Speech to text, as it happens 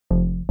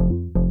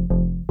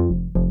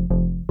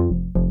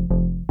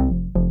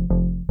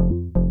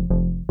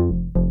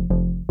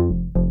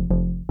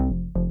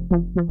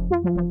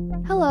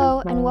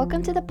Hello, and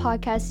welcome to the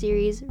podcast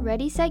series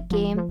Ready, Set,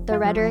 Game, The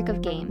Rhetoric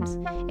of Games,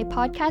 a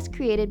podcast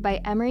created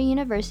by Emory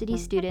University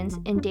students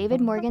in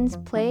David Morgan's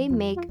Play,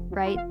 Make,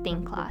 Write,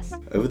 Think class.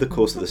 Over the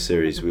course of the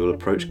series, we will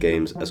approach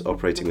games as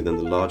operating within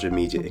the larger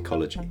media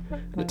ecology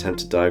and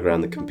attempt to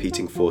diagram the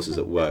competing forces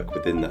at work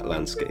within that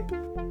landscape.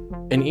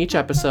 In each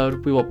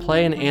episode, we will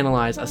play and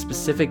analyze a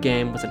specific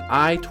game with an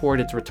eye toward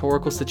its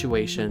rhetorical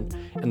situation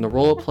and the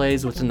role it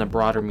plays within the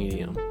broader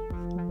medium.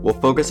 We'll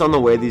focus on the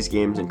way these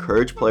games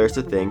encourage players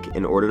to think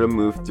in order to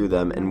move through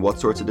them and what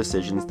sorts of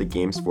decisions the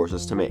games force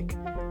us to make.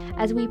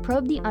 As we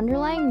probe the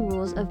underlying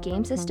rules of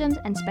game systems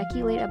and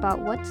speculate about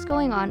what's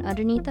going on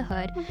underneath the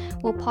hood,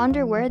 we'll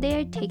ponder where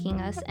they are taking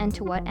us and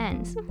to what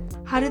ends.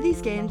 How do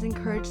these games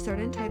encourage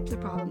certain types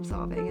of problem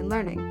solving and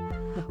learning?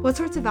 What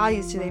sorts of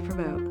values do they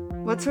promote?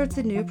 What sorts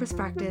of new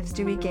perspectives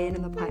do we gain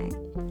in the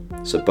playing?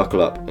 So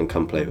buckle up and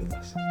come play with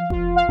us.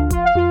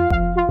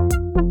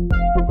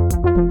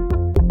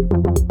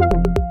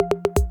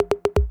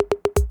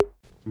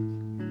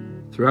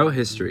 Throughout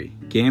history,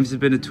 games have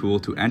been a tool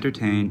to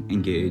entertain,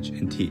 engage,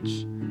 and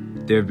teach.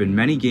 There have been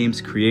many games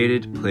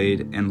created,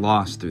 played, and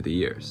lost through the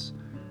years.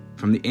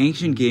 From the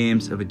ancient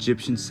games of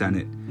Egyptian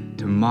Senate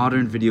to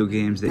modern video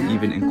games that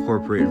even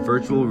incorporate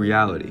virtual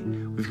reality,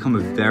 we've come a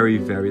very,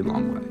 very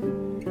long way.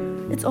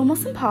 It's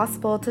almost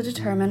impossible to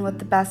determine what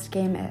the best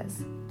game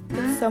is.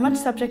 With so much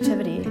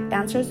subjectivity,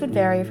 answers would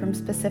vary from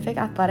specific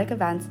athletic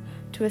events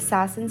to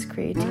Assassin's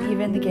Creed to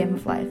even the game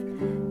of life,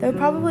 though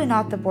probably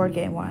not the board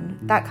game one.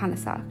 That kind of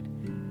sucked.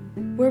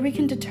 Where we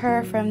can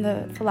deter from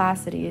the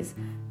fallacies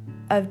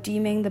of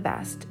deeming the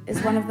best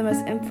is one of the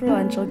most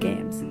influential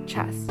games,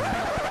 chess.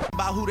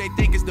 About who they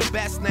think is the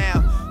best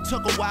now.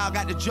 Took a while,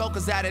 got the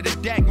jokers out of the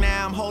deck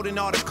now. I'm holding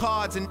all the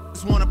cards and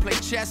just wanna play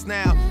chess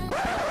now.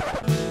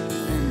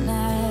 And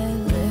I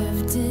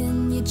lived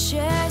in your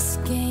chess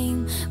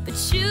game, but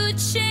you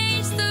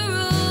changed the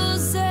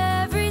rules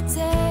every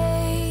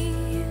day.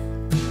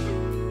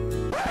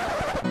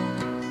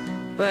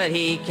 But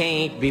he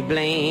can't be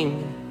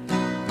blamed.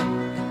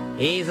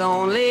 He's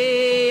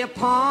only a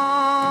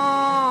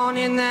pawn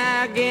in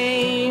that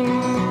game.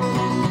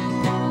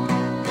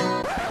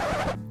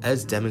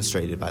 As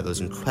demonstrated by those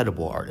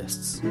incredible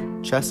artists,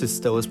 chess is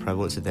still as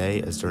prevalent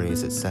today as during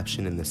its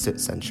inception in the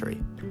 6th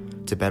century.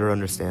 To better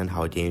understand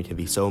how a game can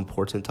be so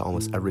important to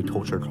almost every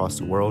culture across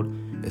the world,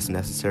 it's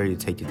necessary to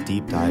take a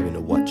deep dive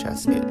into what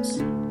chess is.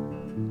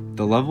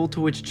 The level to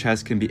which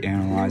chess can be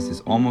analyzed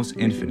is almost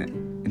infinite.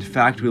 In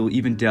fact, we will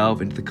even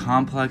delve into the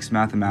complex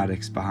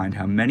mathematics behind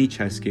how many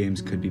chess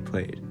games could be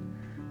played.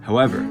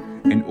 However,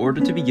 in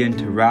order to begin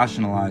to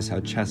rationalize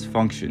how chess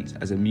functions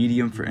as a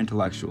medium for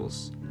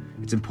intellectuals,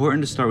 it's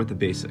important to start with the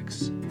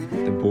basics: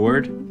 the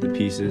board, the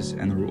pieces,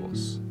 and the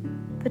rules.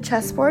 The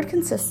chessboard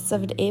consists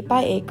of an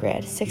 8x8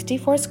 grid,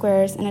 64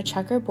 squares in a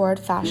checkerboard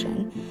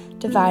fashion,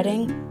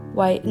 dividing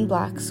white and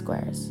black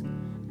squares.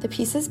 The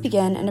pieces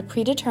begin in a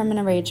predetermined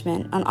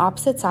arrangement on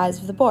opposite sides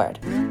of the board.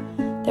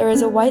 There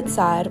is a white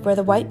side where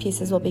the white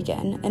pieces will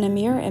begin and a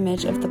mirror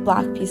image of the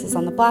black pieces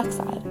on the black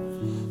side.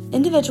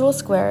 Individual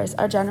squares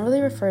are generally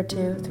referred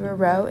to through a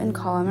row and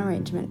column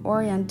arrangement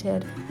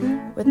oriented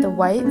with the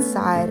white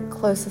side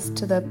closest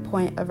to the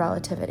point of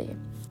relativity.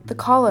 The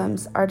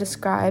columns are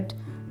described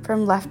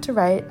from left to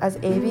right as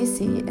A, B,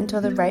 C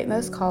until the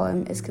rightmost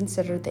column is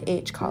considered the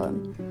H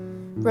column.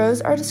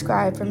 Rows are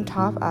described from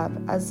top up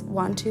as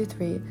 1, 2,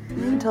 3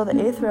 until the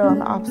 8th row on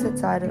the opposite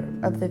side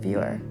of the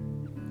viewer.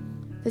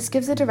 This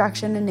gives a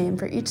direction and name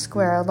for each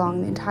square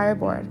along the entire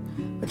board,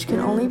 which can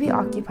only be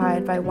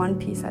occupied by one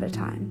piece at a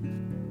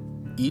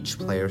time. Each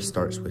player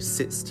starts with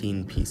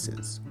 16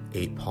 pieces,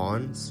 8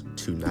 pawns,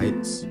 2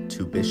 knights,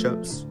 2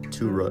 bishops,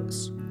 2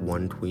 rooks,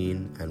 1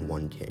 queen, and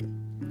 1 king.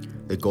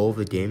 The goal of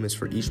the game is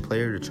for each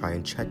player to try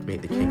and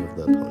checkmate the king of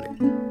the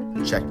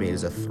opponent. Checkmate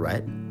is a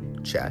threat,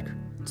 check,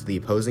 to the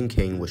opposing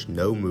king which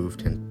no move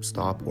can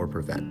stop or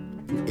prevent.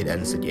 It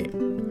ends the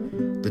game.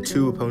 The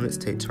two opponents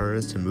take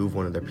turns to move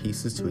one of their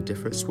pieces to a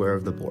different square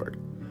of the board.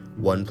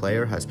 One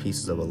player has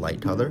pieces of a light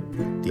color,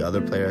 the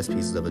other player has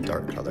pieces of a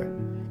dark color.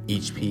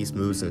 Each piece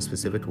moves in a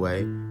specific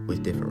way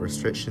with different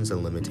restrictions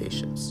and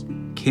limitations.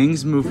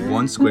 Kings move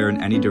one square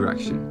in any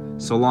direction,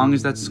 so long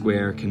as that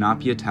square cannot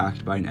be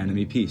attacked by an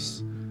enemy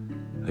piece.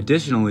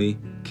 Additionally,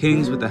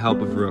 kings with the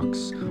help of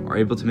rooks are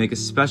able to make a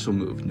special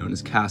move known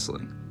as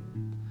castling.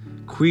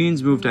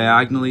 Queens move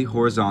diagonally,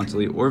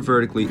 horizontally, or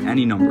vertically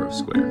any number of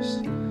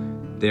squares.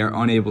 They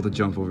are unable to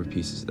jump over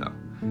pieces though.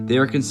 They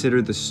are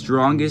considered the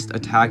strongest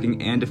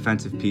attacking and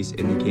defensive piece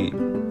in the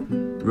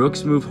game.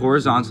 Rooks move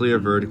horizontally or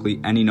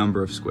vertically any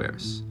number of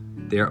squares.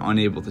 They are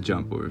unable to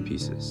jump over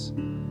pieces.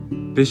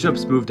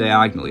 Bishops move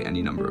diagonally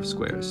any number of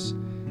squares.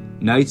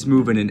 Knights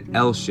move in an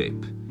L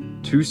shape,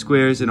 2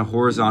 squares in a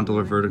horizontal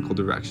or vertical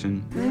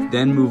direction,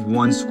 then move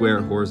 1 square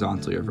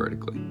horizontally or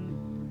vertically.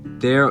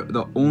 They are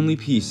the only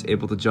piece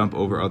able to jump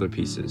over other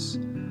pieces.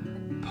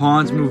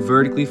 Pawns move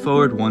vertically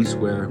forward 1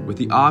 square with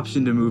the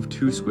option to move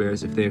 2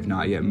 squares if they have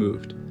not yet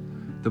moved.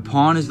 The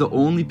pawn is the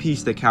only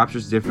piece that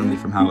captures differently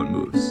from how it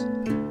moves.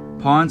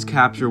 Pawns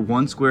capture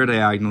 1 square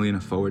diagonally in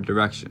a forward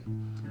direction.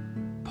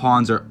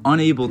 pawns are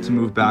unable to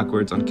move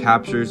backwards on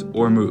captures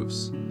or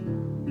moves.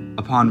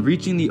 Upon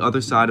reaching the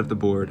other side of the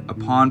board, a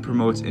pawn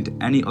promotes into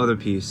any other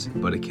piece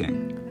but a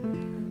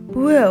king.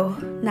 Woo,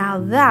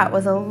 now that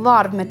was a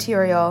lot of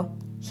material.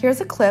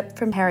 Here's a clip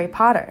from Harry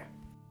Potter.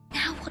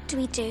 Now what do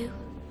we do?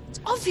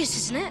 It's obvious,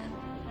 isn't it?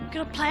 We're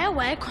gonna play our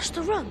way across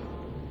the room.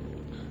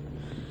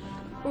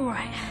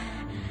 Alright.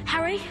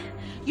 Harry,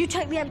 you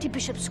take the empty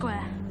bishop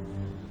square.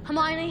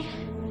 Hermione,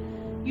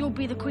 you'll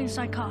be the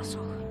queenside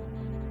castle.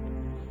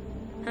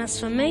 As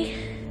for me,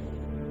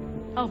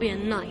 I'll be a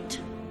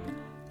knight.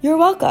 You're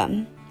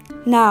welcome.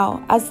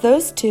 Now, as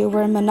those two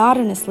were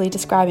monotonously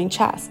describing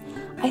chess,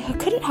 I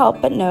couldn't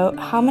help but note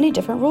how many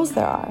different rules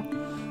there are.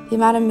 The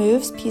amount of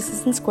moves,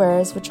 pieces, and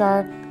squares which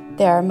are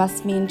there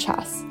must mean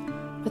chess.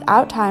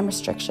 Without time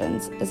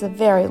restrictions is a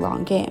very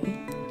long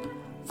game.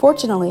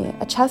 Fortunately,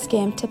 a chess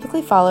game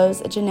typically follows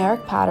a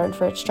generic pattern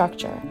for its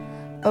structure: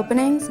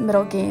 openings,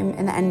 middle game,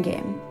 and the end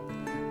game.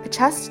 A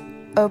chess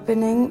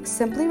opening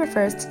simply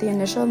refers to the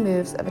initial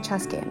moves of a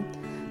chess game.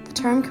 The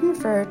term can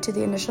refer to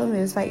the initial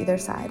moves by either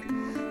side.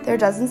 There are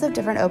dozens of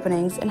different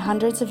openings and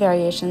hundreds of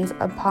variations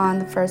upon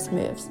the first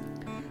moves.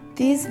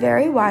 These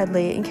vary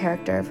widely in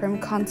character from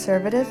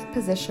conservative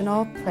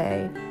positional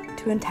play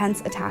to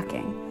intense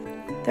attacking.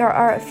 There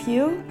are a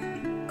few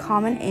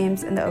common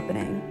aims in the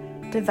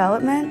opening: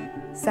 development,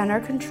 center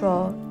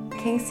control,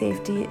 king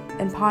safety,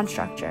 and pawn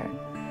structure.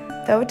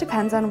 Though it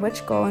depends on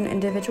which goal an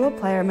individual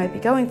player might be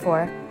going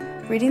for,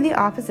 reading the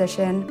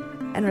opposition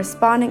and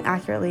responding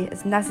accurately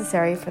is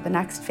necessary for the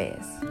next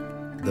phase.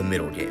 The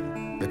middle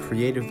game, the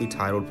creatively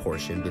titled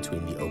portion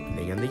between the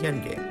opening and the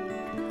end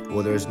game.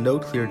 While there is no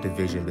clear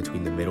division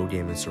between the middle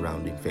game and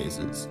surrounding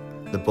phases,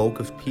 the bulk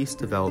of piece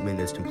development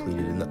is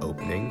completed in the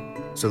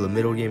opening, so the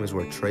middle game is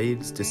where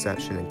trades,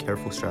 deception, and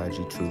careful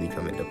strategy truly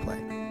come into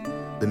play.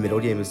 The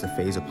middle game is the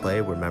phase of play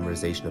where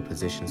memorization of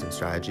positions and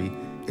strategy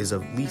is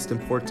of least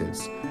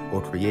importance,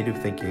 while creative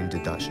thinking and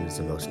deduction is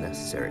the most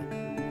necessary.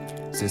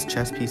 Since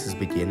chess pieces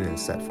begin in a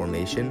set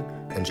formation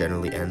and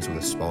generally ends with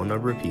a small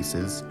number of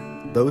pieces,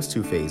 those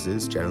two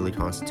phases generally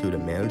constitute a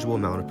manageable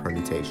amount of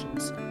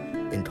permutations.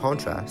 In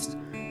contrast,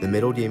 the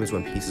middle game is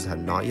when pieces have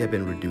not yet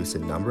been reduced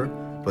in number,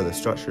 but the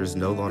structure is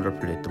no longer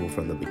predictable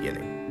from the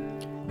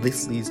beginning.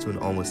 This leads to an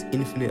almost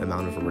infinite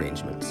amount of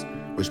arrangements,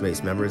 which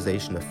makes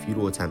memorization a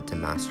futile attempt to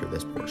master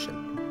this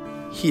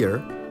portion.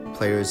 Here,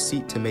 players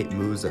seek to make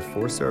moves that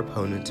force their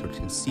opponent to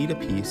concede a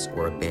piece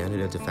or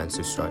abandon a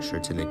defensive structure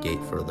to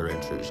negate further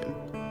intrusion.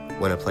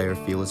 When a player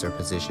feels their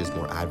position is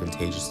more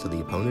advantageous to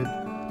the opponent,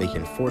 they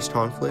can force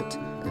conflict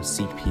and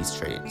seek peace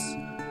trades.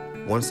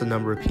 Once the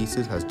number of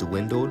pieces has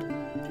dwindled,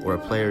 or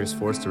a player is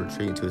forced to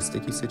retreat into a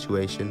sticky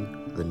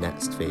situation, the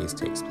next phase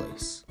takes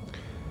place.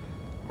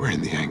 We're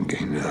in the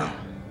endgame now.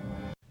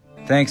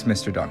 Thanks,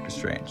 Mr. Dr.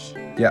 Strange.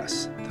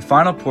 Yes, the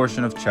final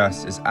portion of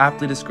chess is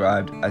aptly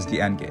described as the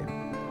endgame.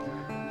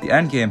 The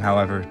endgame,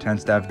 however,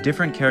 tends to have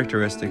different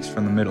characteristics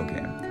from the middle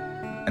game,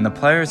 and the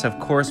players have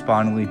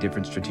correspondingly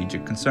different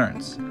strategic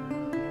concerns.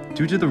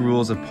 Due to the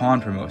rules of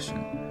pawn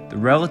promotion, the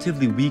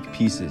relatively weak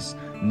pieces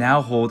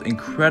now hold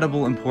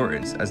incredible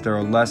importance as there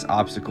are less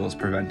obstacles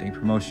preventing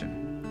promotion.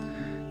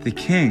 The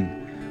king,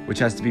 which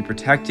has to be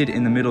protected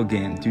in the middle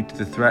game due to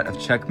the threat of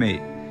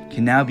checkmate,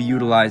 can now be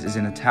utilized as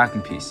an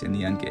attacking piece in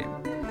the endgame.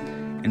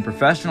 In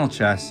professional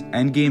chess,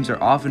 endgames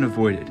are often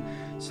avoided,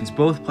 since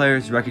both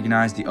players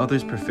recognize the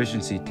other's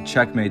proficiency to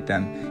checkmate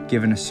them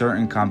given a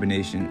certain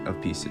combination of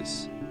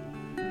pieces.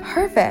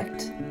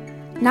 Perfect!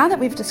 Now that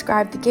we've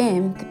described the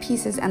game, the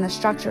pieces, and the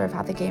structure of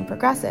how the game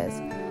progresses,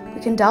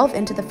 we can delve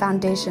into the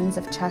foundations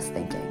of chess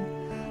thinking.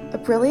 A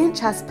brilliant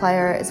chess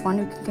player is one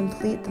who can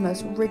complete the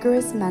most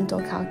rigorous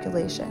mental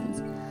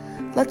calculations.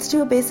 Let's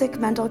do a basic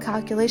mental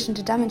calculation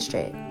to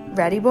demonstrate.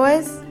 Ready,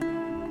 boys?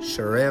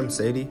 Sure am,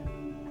 Sadie.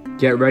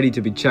 Get ready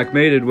to be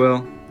checkmated,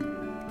 Will.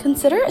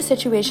 Consider a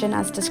situation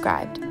as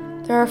described.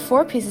 There are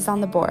 4 pieces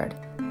on the board: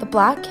 the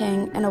black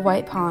king and a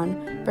white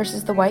pawn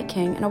versus the white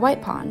king and a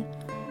white pawn.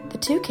 The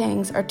 2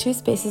 kings are 2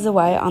 spaces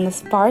away on the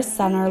far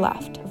center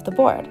left of the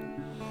board,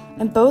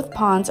 and both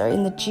pawns are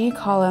in the G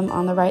column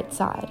on the right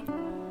side.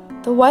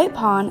 The white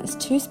pawn is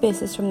 2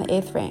 spaces from the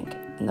 8th rank,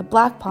 and the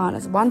black pawn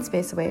is 1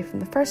 space away from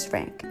the 1st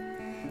rank.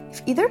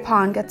 If either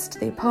pawn gets to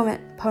the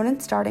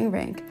opponent's starting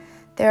rank,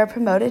 they are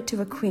promoted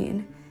to a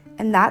queen,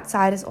 and that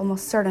side is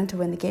almost certain to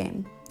win the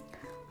game.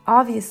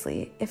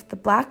 Obviously, if the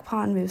black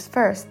pawn moves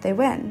first, they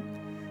win.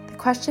 The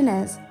question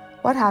is,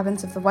 what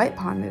happens if the white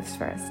pawn moves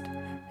first?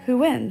 Who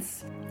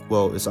wins?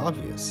 Well, it's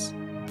obvious.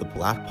 The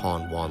black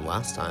pawn won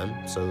last time,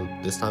 so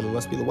this time it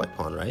must be the white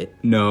pawn, right?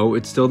 No,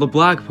 it's still the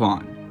black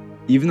pawn.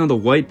 Even though the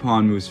white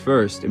pawn moves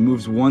first, it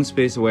moves 1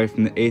 space away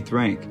from the 8th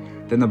rank.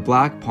 Then the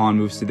black pawn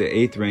moves to the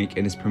 8th rank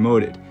and is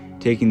promoted,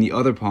 taking the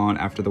other pawn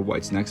after the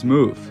white's next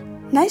move.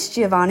 Nice,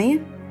 Giovanni.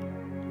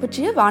 What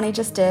Giovanni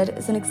just did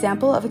is an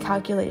example of a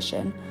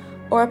calculation,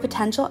 or a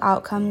potential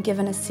outcome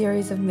given a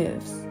series of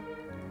moves.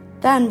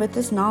 Then, with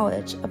this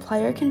knowledge, a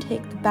player can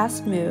take the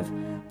best move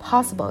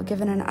possible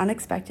given an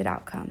unexpected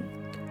outcome.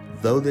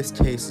 Though this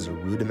case is a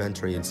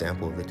rudimentary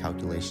example of the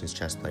calculations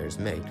chess players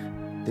make,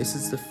 This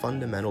is the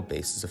fundamental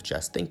basis of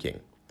chess thinking.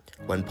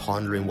 When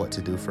pondering what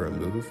to do for a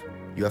move,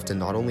 you have to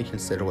not only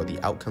consider what the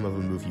outcome of a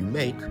move you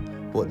make,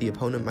 but what the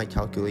opponent might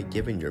calculate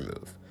given your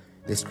move.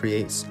 This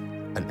creates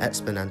an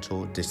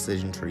exponential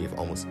decision tree of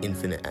almost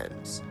infinite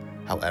ends.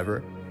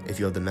 However, if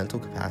you have the mental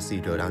capacity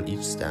to go down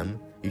each stem,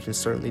 you can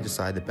certainly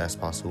decide the best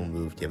possible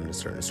move given a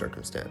certain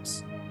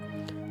circumstance.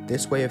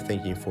 This way of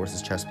thinking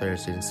forces chess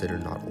players to consider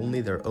not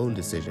only their own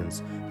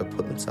decisions, but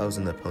put themselves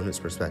in the opponent's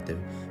perspective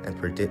and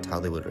predict how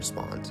they would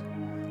respond.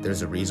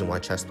 There's a reason why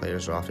chess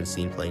players are often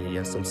seen playing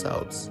against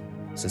themselves,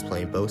 since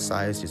playing both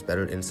sides gives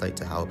better insight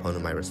to how an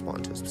opponent might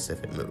respond to a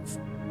specific move.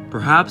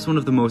 Perhaps one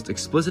of the most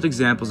explicit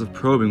examples of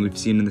probing we've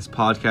seen in this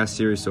podcast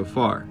series so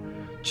far,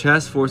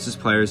 chess forces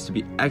players to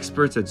be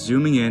experts at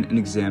zooming in and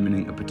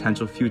examining a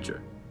potential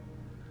future.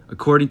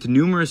 According to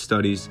numerous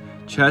studies,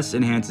 chess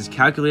enhances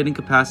calculating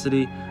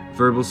capacity,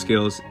 verbal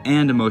skills,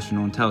 and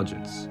emotional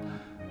intelligence.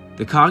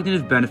 The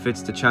cognitive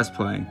benefits to chess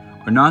playing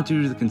are not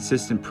due to the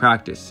consistent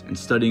practice and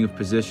studying of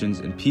positions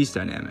and piece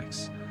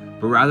dynamics,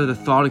 but rather the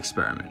thought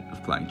experiment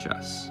of playing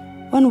chess.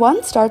 When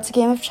one starts a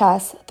game of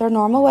chess, their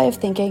normal way of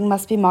thinking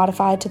must be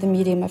modified to the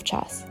medium of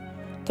chess.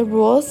 The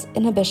rules,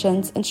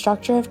 inhibitions, and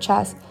structure of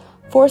chess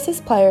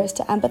forces players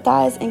to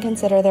empathize and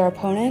consider their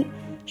opponent,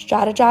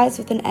 strategize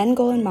with an end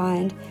goal in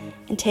mind,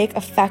 and take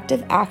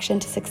effective action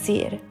to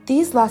succeed.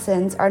 These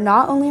lessons are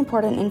not only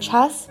important in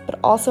chess, but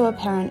also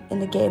apparent in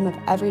the game of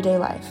everyday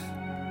life.